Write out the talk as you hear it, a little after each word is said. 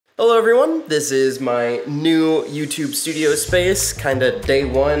Hello everyone, this is my new YouTube studio space, kinda day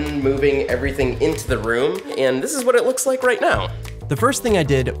one, moving everything into the room, and this is what it looks like right now. The first thing I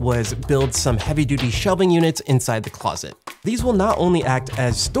did was build some heavy-duty shelving units inside the closet. These will not only act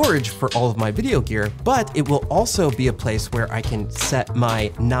as storage for all of my video gear, but it will also be a place where I can set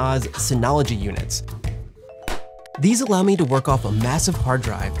my NAS Synology units. These allow me to work off a massive hard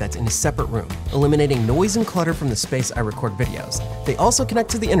drive that's in a separate room, eliminating noise and clutter from the space I record videos. They also connect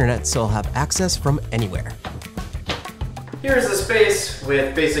to the internet, so I'll have access from anywhere. Here's a space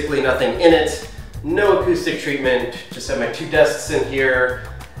with basically nothing in it, no acoustic treatment, just have my two desks in here,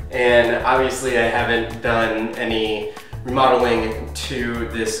 and obviously I haven't done any remodeling to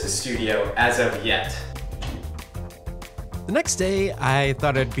this studio as of yet. The next day, I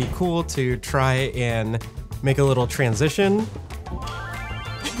thought it'd be cool to try and make a little transition.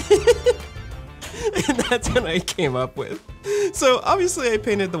 And that's what I came up with. So obviously I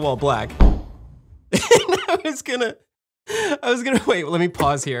painted the wall black. And I was gonna, wait, let me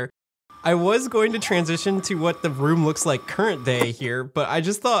pause here. I was going to transition to what the room looks like current day here, but I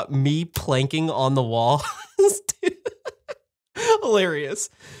just thought me planking on the wall is hilarious.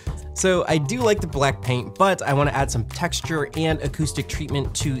 So I do like the black paint, but I want to add some texture and acoustic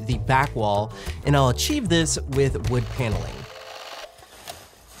treatment to the back wall, and I'll achieve this with wood paneling.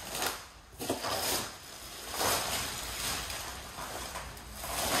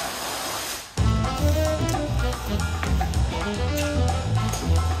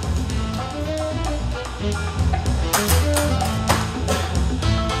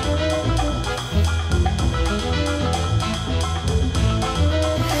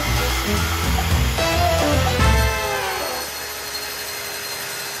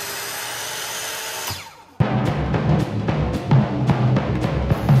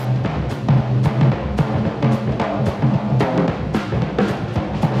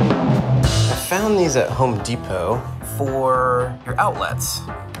 Found these at Home Depot for your outlets.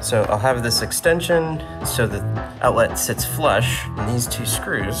 So I'll have this extension so the outlet sits flush, and these two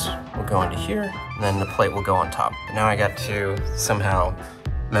screws will go into here, and then the plate will go on top. But now I got to somehow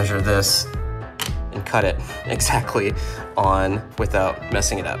measure this and cut it exactly on without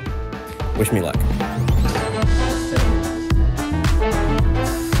messing it up. Wish me luck.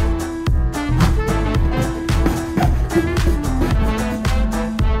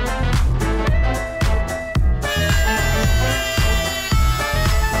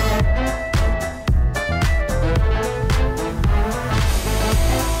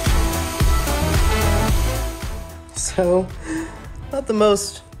 So, not the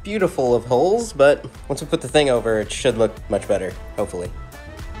most beautiful of holes, but once we put the thing over, it should look much better, hopefully.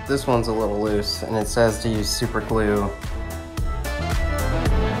 This one's a little loose, and it says to use super glue.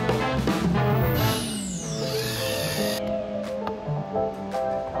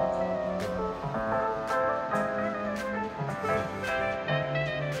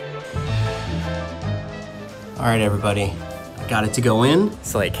 All right, everybody, got it to go in.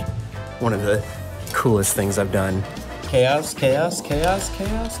 It's like one of the coolest things I've done. Chaos, chaos, chaos,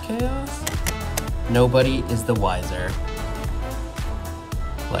 chaos, chaos. Nobody is the wiser.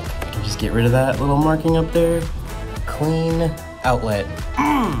 Look, I can just get rid of that little marking up there. Clean outlet.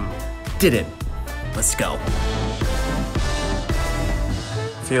 Did it. Let's go.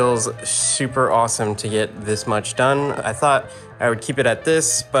 Feels super awesome to get this much done. I thought I would keep it at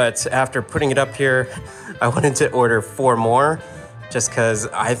this, but after putting it up here, I wanted to order 4 more just because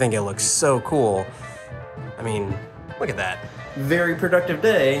I think it looks so cool. I mean, look at that. Very productive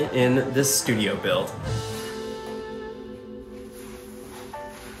day in this studio build.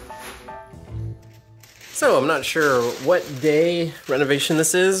 So I'm not sure what day renovation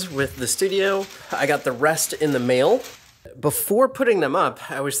this is with the studio. I got the rest in the mail. Before putting them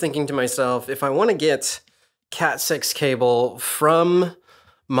up, I was thinking to myself, if I want to get Cat 6 cable from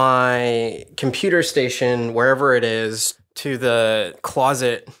my computer station, wherever it is, to the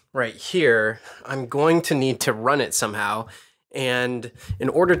closet right here, I'm going to need to run it somehow. And in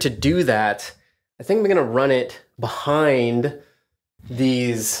order to do that, I think I'm gonna run it behind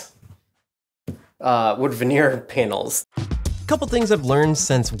these wood veneer panels. A couple things I've learned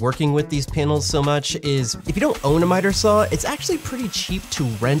since working with these panels so much is if you don't own a miter saw, it's actually pretty cheap to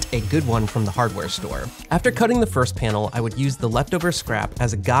rent a good one from the hardware store. After cutting the first panel, I would use the leftover scrap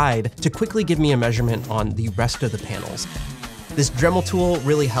as a guide to quickly give me a measurement on the rest of the panels. This Dremel tool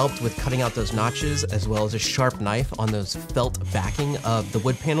really helped with cutting out those notches, as well as a sharp knife on those felt backing of the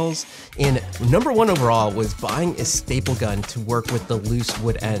wood panels. And number one overall was buying a staple gun to work with the loose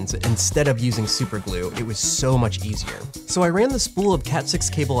wood ends instead of using super glue. It was so much easier. So I ran the spool of Cat 6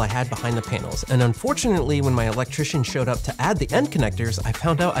 cable I had behind the panels, and unfortunately when my electrician showed up to add the end connectors, I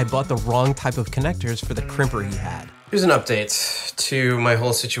found out I bought the wrong type of connectors for the crimper he had. Here's an update to my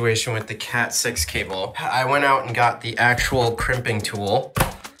whole situation with the Cat 6 cable. I went out and got the actual crimping tool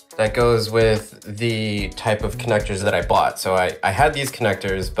that goes with the type of connectors that I bought. So I had these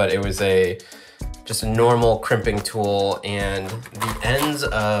connectors, but it was just a normal crimping tool, and the ends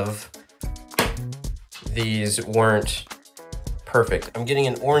of these weren't perfect. I'm getting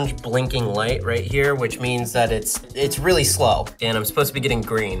an orange blinking light right here, which means that it's really slow, and I'm supposed to be getting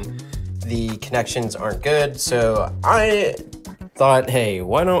green. The connections aren't good, so I thought, hey,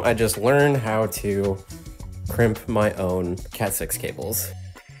 why don't I just learn how to crimp my own Cat 6 cables?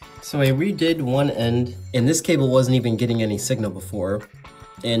 So I redid one end, and this cable wasn't even getting any signal before,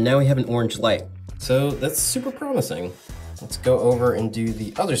 and now we have an orange light. So that's super promising. Let's go over and do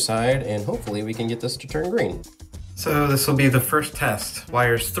the other side, and hopefully we can get this to turn green. So this will be the first test.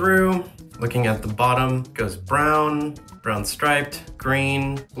 Wires through, looking at the bottom, goes brown, brown striped,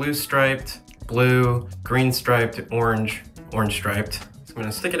 green, blue striped, blue, green striped, orange, orange striped. So I'm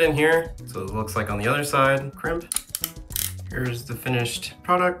gonna stick it in here so it looks like on the other side, crimp. Here's the finished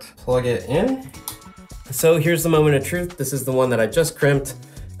product, plug it in. So here's the moment of truth. This is the one that I just crimped.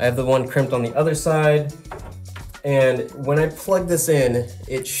 I have the one crimped on the other side. And when I plug this in,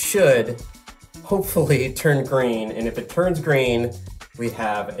 it should hopefully turn green. And if it turns green, we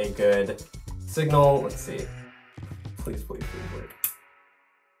have a good signal. Let's see. Please, please, please, please.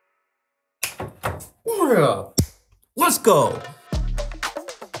 Let's go.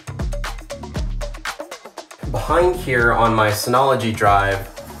 Behind here on my Synology drive,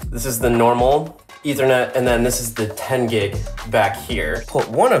 this is the normal Ethernet, and then this is the 10 gig back here. Put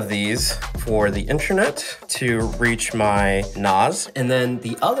one of these for the internet to reach my NAS, and then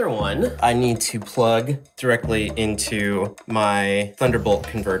the other one I need to plug directly into my Thunderbolt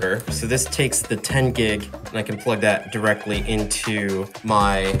converter. So this takes the 10 gig, and I can plug that directly into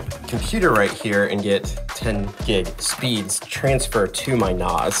my computer right here and get 10 gig speeds transfer to my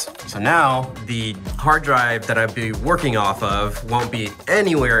NAS. So now the hard drive that I'd be working off of won't be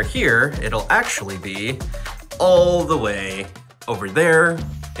anywhere here. It'll actually be all the way over there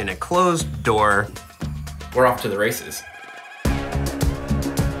in a closed door. We're off to the races.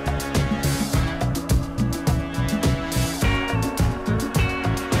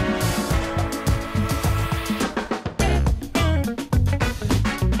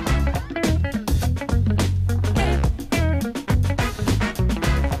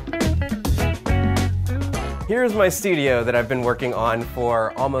 Here's my studio that I've been working on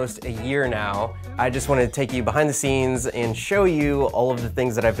for almost a year now. I just wanted to take you behind the scenes and show you all of the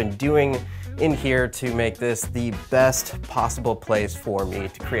things that I've been doing in here to make this the best possible place for me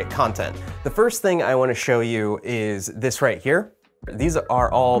to create content. The first thing I want to show you is this right here. These are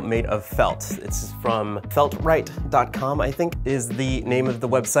all made of felt. It's from feltright.com, I think is the name of the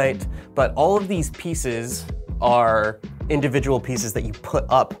website. But all of these pieces are individual pieces that you put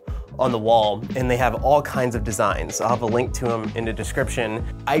up on the wall, and they have all kinds of designs. I'll have a link to them in the description.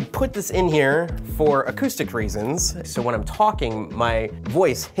 I put this in here for acoustic reasons. So when I'm talking, my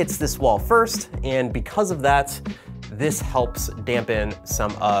voice hits this wall first, and because of that, this helps dampen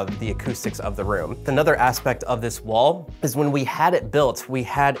some of the acoustics of the room. Another aspect of this wall is when we had it built, we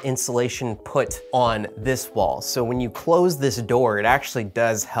had insulation put on this wall. So when you close this door, it actually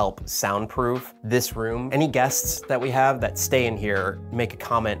does help soundproof this room. Any guests that we have that stay in here make a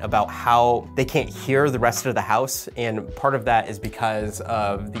comment about how they can't hear the rest of the house. And part of that is because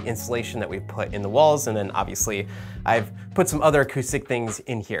of the insulation that we've put in the walls. And then obviously I've put some other acoustic things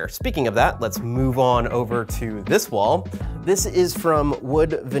in here. Speaking of that, let's move on over to this wall. This is from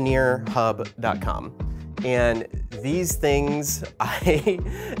veneerhub.com. And these things, I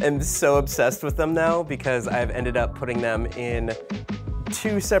am so obsessed with them now because I've ended up putting them in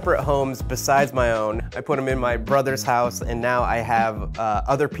 2 separate homes besides my own. I put them in my brother's house, and now I have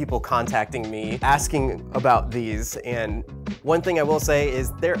other people contacting me asking about these. And one thing I will say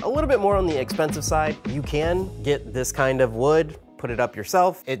is they're a little bit more on the expensive side. You can get this kind of wood, put it up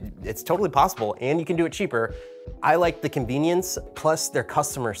yourself. It's totally possible, and you can do it cheaper. I like the convenience, plus their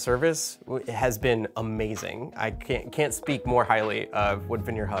customer service has been amazing. I can't speak more highly of Wood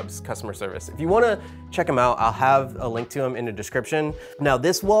Veneer Hub's customer service. If you wanna check them out, I'll have a link to them in the description. Now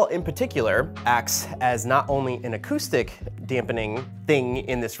this wall in particular acts as not only an acoustic dampening thing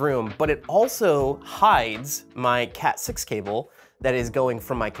in this room, but it also hides my Cat 6 cable that is going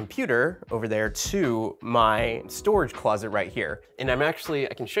from my computer over there to my storage closet right here. And I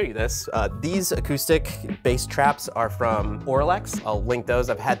can show you this. These acoustic bass traps are from Orlex. I'll link those.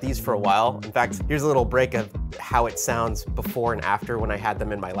 I've had these for a while. In fact, here's a little break of how it sounds before and after when I had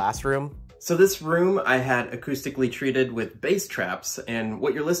them in my last room. So this room I had acoustically treated with bass traps, and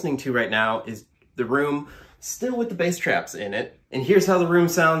what you're listening to right now is the room still with the bass traps in it. And here's how the room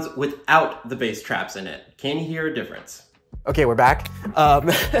sounds without the bass traps in it. Can you hear a difference? Okay, we're back.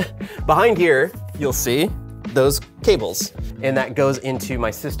 Behind here, you'll see those cables, and that goes into my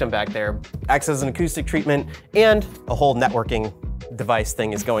system back there. Acts as an acoustic treatment, and a whole networking device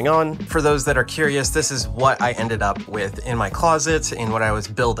thing is going on. For those that are curious, this is what I ended up with in my closet and what I was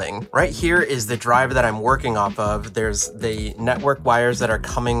building. Right here is the drive that I'm working off of. There's the network wires that are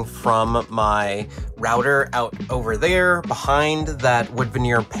coming from my router out over there behind that wood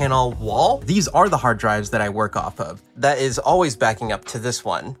veneer panel wall. These are the hard drives that I work off of. That is always backing up to this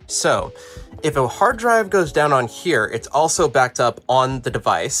one. So if a hard drive goes down on here, it's also backed up on the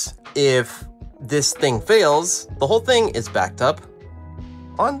device. If this thing fails, the whole thing is backed up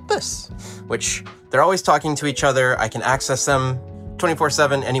on this, which they're always talking to each other. I can access them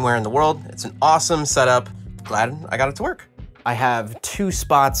 24/7 anywhere in the world. It's an awesome setup. Glad I got it to work. I have two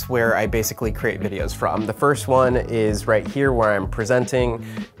spots where I basically create videos from. The first one is right here where I'm presenting.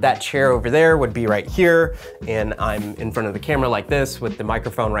 That chair over there would be right here, and I'm in front of the camera like this with the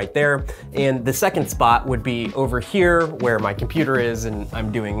microphone right there. And the second spot would be over here where my computer is, and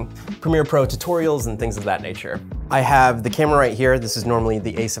I'm doing Premiere Pro tutorials and things of that nature. I have the camera right here. This is normally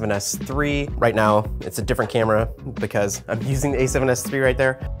the A7S III. Right now, it's a different camera because I'm using the A7S III right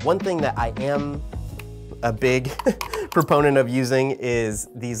there. One thing that I am a big proponent of using is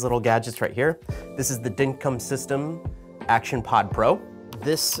these little gadgets right here. This is the Dinkum System Action Pod Pro.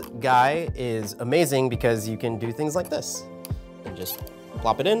 This guy is amazing because you can do things like this and just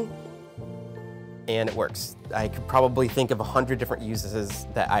plop it in and it works. I could probably think of 100 different uses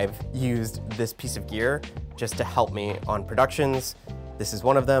that I've used this piece of gear just to help me on productions. This is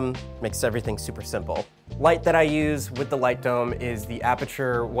one of them, makes everything super simple. Light that I use with the light dome is the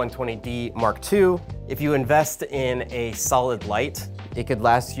Aperture 120D Mark II. If you invest in a solid light, it could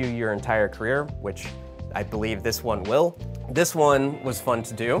last you your entire career, which I believe this one will. This one was fun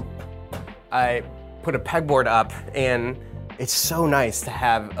to do. I put a pegboard up, and it's so nice to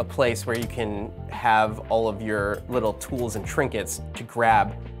have a place where you can have all of your little tools and trinkets to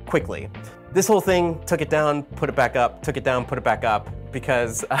grab quickly. This whole thing, took it down, put it back up, took it down, put it back up,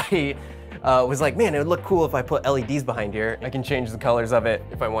 because I was like, man, it would look cool if I put LEDs behind here. I can change the colors of it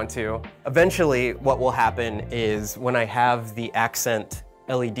if I want to. Eventually, what will happen is when I have the accent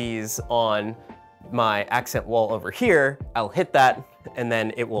LEDs on my accent wall over here, I'll hit that, and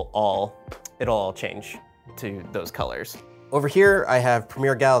then it'll all change to those colors. Over here, I have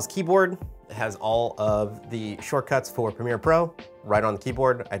Premiere Gal's keyboard. It has all of the shortcuts for Premiere Pro right on the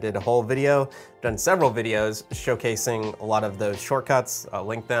keyboard. I did a whole video, done several videos showcasing a lot of those shortcuts. I'll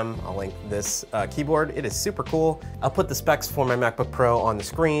link them. I'll link this keyboard. It is super cool. I'll put the specs for my MacBook Pro on the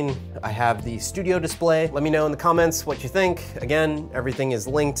screen. I have the studio display. Let me know in the comments what you think. Again, everything is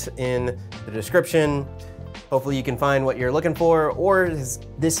linked in the description. Hopefully you can find what you're looking for, or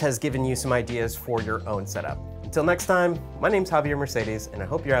this has given you some ideas for your own setup. Until next time, my name's Javier Mercedes, and I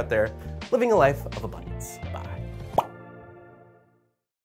hope you're out there living a life of abundance.